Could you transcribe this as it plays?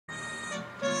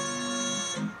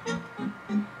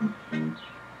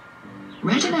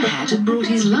Rat in a Hat had brought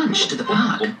his lunch to the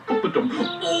park.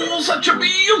 Oh, such a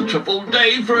beautiful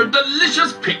day for a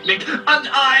delicious picnic, and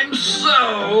I'm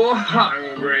so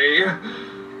hungry.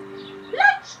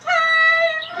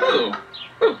 Lunchtime!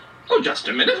 Oh, just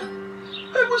a minute.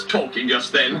 I was talking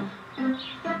just then.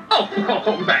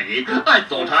 Oh, Maggie, I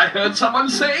thought I heard someone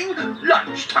saying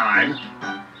lunchtime.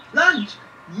 Lunch!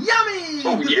 Yummy!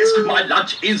 Oh, yes, my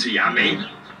lunch is yummy.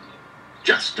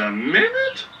 Just a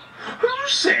minute. Who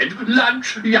said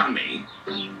lunch yummy?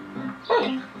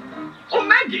 Oh,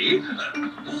 Maggie,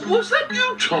 was that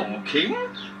you talking?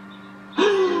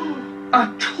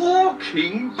 A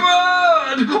talking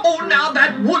bird! Oh, now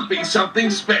that would be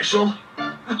something special.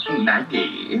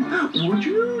 Maggie, would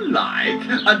you like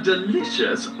a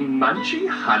delicious munchy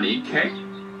honey cake?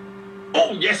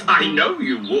 Oh, yes, I know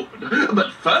you would.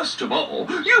 But first of all,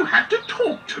 you have to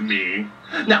talk to me.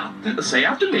 Now, say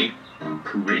after me,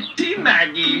 Pretty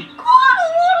Maggie.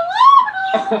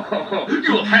 Oh,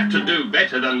 you'll have to do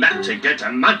better than that to get a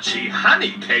munchy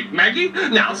honey cake, Maggie.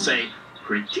 Now say,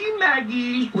 Pretty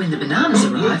Maggie. When the bananas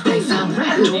arrived, they found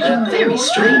Rat talking very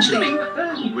strangely.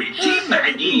 Pretty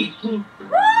Maggie.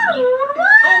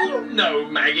 Oh, no,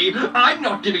 Maggie. I'm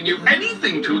not giving you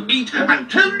anything to eat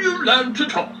until you learn to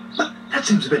talk. That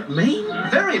seems a bit mean.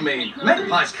 Very mean.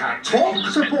 Magpies can't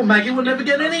talk, so poor Maggie will never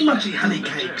get any munchy honey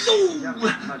cakes.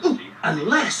 Ooh,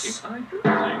 unless...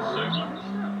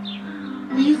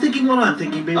 Are you thinking what I'm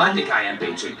thinking, B1? I think I am,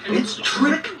 BT. It's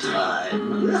trick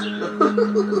time.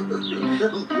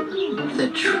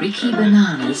 The tricky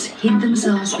bananas hid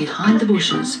themselves behind the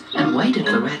bushes and waited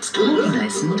for Rat's talking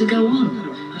lesson to go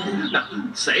on. Now,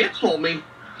 say it for me.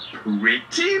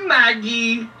 Pretty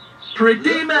Maggie.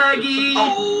 Pretty Maggie.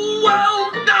 Oh,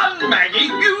 well done, Maggie.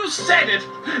 You said it.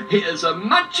 Here's a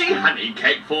munchy honey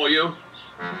cake for you.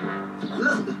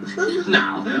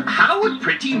 Now, how would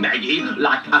Pretty Maggie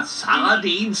like a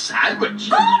sardine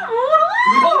sandwich? All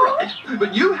right,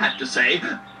 but you have to say,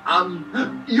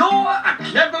 you're a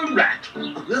clever rat.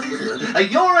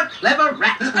 You're a clever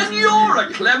rat. And you're a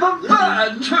clever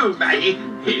bird too, Maggie.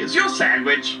 Here's your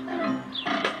sandwich.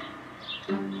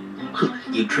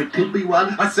 You tricked him,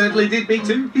 B1. I certainly did,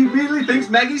 B2. He really thinks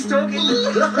Maggie's talking.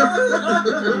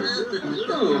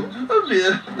 Oh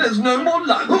dear, there's no more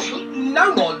lunch.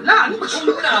 No more lunch?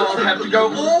 Now I'll have to go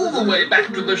all the way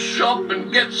back to the shop and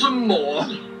get some more.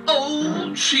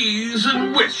 Oh, cheese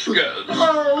and whiskers.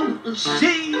 Oh,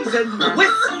 cheese and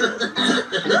whiskers.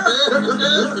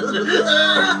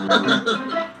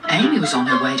 Amy was on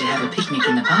her way to have a picnic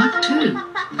in the park too.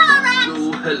 Hello, Rat!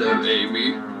 Oh, hello,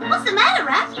 Amy. What's the matter,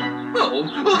 Rat? Oh,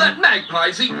 that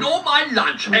magpie's eaten all my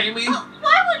lunch, Amy.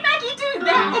 Why would Maggie do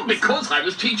that? Oh, because I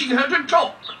was teaching her to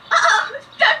talk. Oh,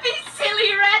 don't be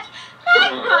silly, Rat.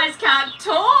 Magpies can't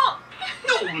talk.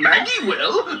 Oh, Maggie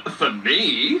will. For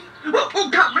me. Well,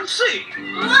 come and see.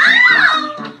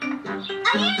 Wow!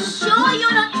 Are you sure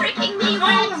you're not tricking me,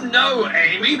 Rat? Oh, no,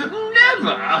 Amy.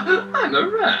 Never. I'm a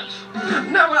rat.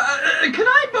 Now, can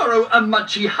I borrow a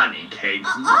munchy honey cake?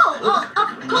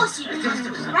 Of course you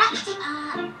can, Rat.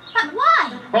 But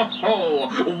why? Oh,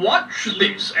 watch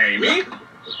this, Amy.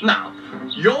 Now,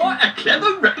 you're a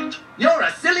clever rat. You're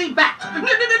a silly bat.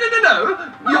 No.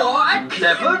 You're a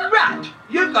clever rat.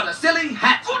 You've got a silly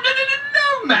hat. Oh, no,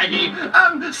 Maggie.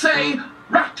 Say,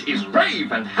 Rat is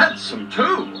brave and handsome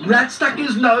too. Rat stuck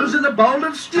his nose in a bowl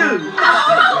of stew.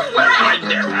 Oh, Well, I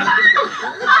never.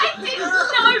 I didn't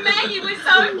know Maggie was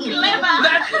so clever.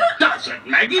 That does it,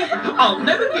 Maggie. I'll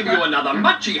never give you another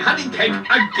munchy honey cake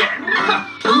again.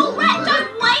 Oh, Rat,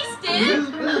 don't waste it.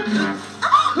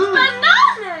 Oh,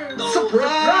 bananas.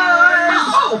 Surprise!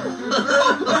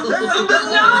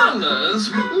 Bananas!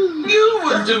 You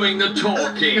were doing the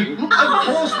talking. Of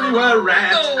course we were,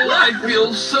 Rat. Oh, I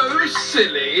feel so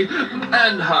silly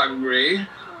and hungry.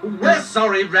 We're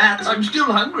sorry, Rat. I'm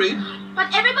still hungry.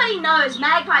 But everybody knows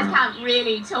magpies can't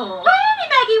really talk. Really,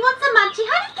 Maggie wants a munchy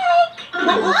honey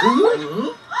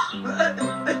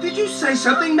cake. Did you say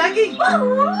something, Maggie?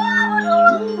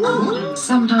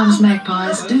 Sometimes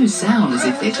magpies do sound as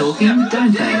if they're talking,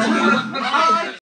 don't they?